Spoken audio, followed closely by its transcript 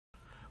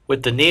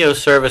With the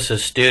NeoServices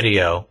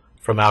Studio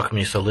from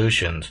Alchemy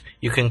Solutions,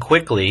 you can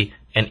quickly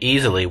and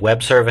easily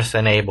web service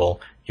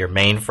enable your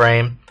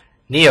mainframe,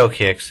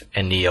 NeoKix,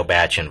 and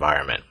NeoBatch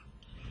environment.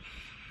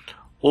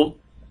 We'll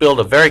build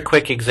a very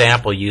quick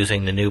example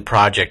using the new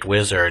project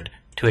wizard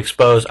to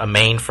expose a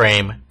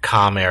mainframe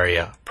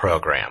COMMAREA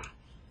program.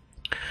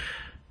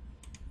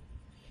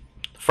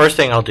 The first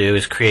thing I'll do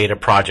is create a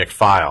project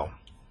file.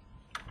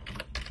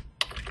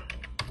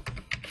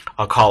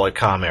 I'll call it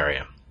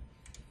COMMAREA.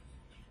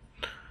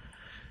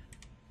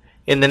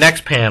 In the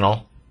next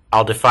panel,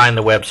 I'll define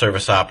the web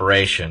service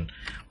operation,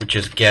 which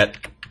is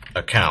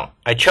getAccount.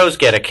 I chose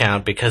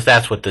getAccount because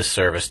that's what this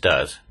service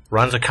does.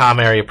 Runs a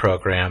COMMAREA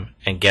program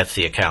and gets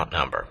the account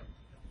number.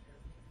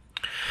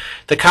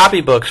 The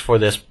copybooks for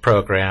this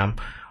program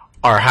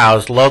are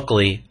housed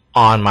locally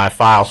on my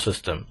file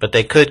system, but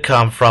they could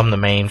come from the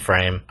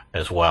mainframe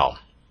as well.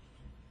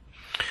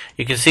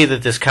 You can see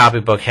that this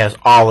copybook has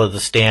all of the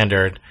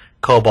standard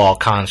COBOL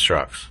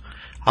constructs.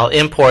 I'll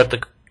import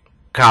the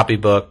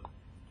copybook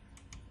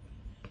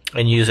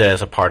and use it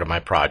as a part of my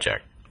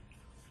project.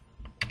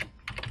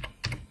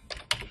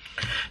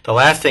 The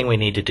last thing we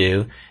need to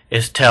do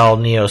is tell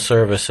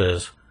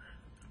NeoServices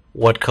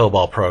what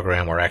COBOL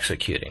program we're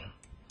executing.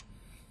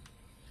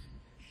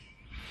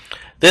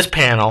 This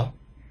panel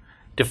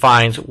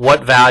defines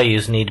what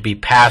values need to be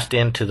passed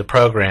into the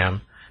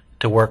program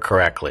to work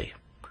correctly.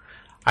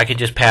 I could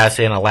just pass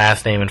in a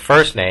last name and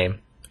first name,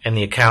 and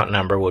the account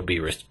number would be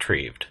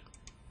retrieved.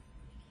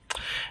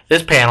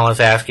 This panel is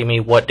asking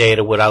me what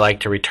data would I like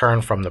to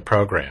return from the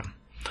program.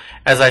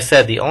 As I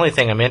said, the only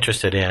thing I'm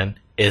interested in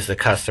is the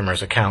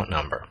customer's account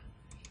number.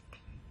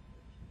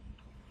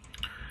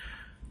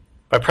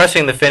 By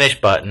pressing the Finish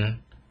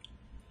button,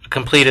 a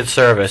completed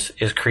service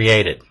is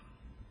created.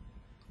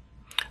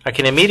 I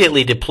can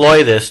immediately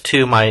deploy this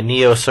to my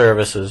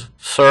NeoServices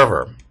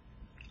server.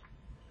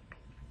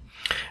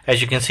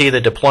 As you can see,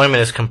 the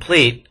deployment is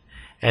complete,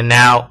 and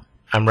now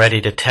I'm ready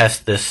to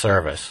test this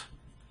service.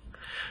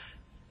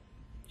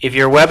 If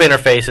your web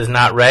interface is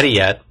not ready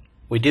yet,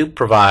 we do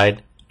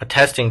provide a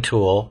testing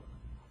tool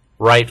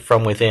right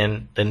from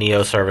within the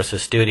NeoServices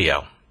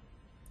Studio.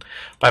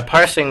 By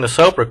pressing the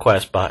SOAP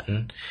request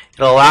button,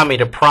 it'll allow me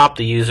to prompt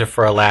the user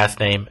for a last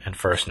name and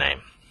first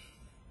name.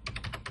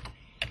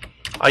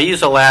 I'll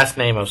use a last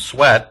name of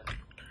Sweat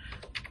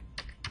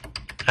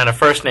and a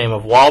first name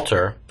of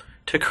Walter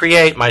to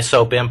create my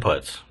SOAP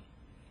inputs.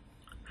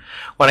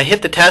 When I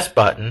hit the test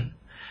button,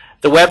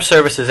 the web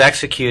service is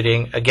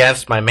executing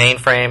against my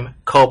mainframe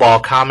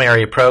COBOL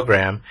COMMAREA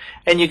program,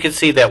 and you can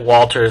see that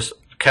Walter's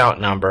account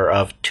number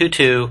of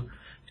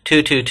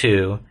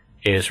 22222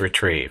 is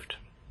retrieved.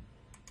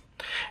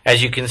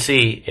 As you can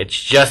see, it's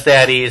just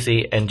that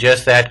easy and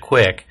just that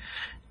quick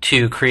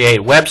to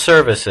create web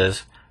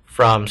services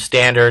from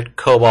standard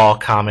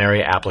COBOL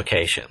COMMAREA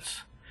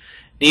applications.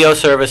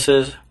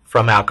 NeoServices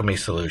from Alchemy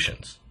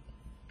Solutions.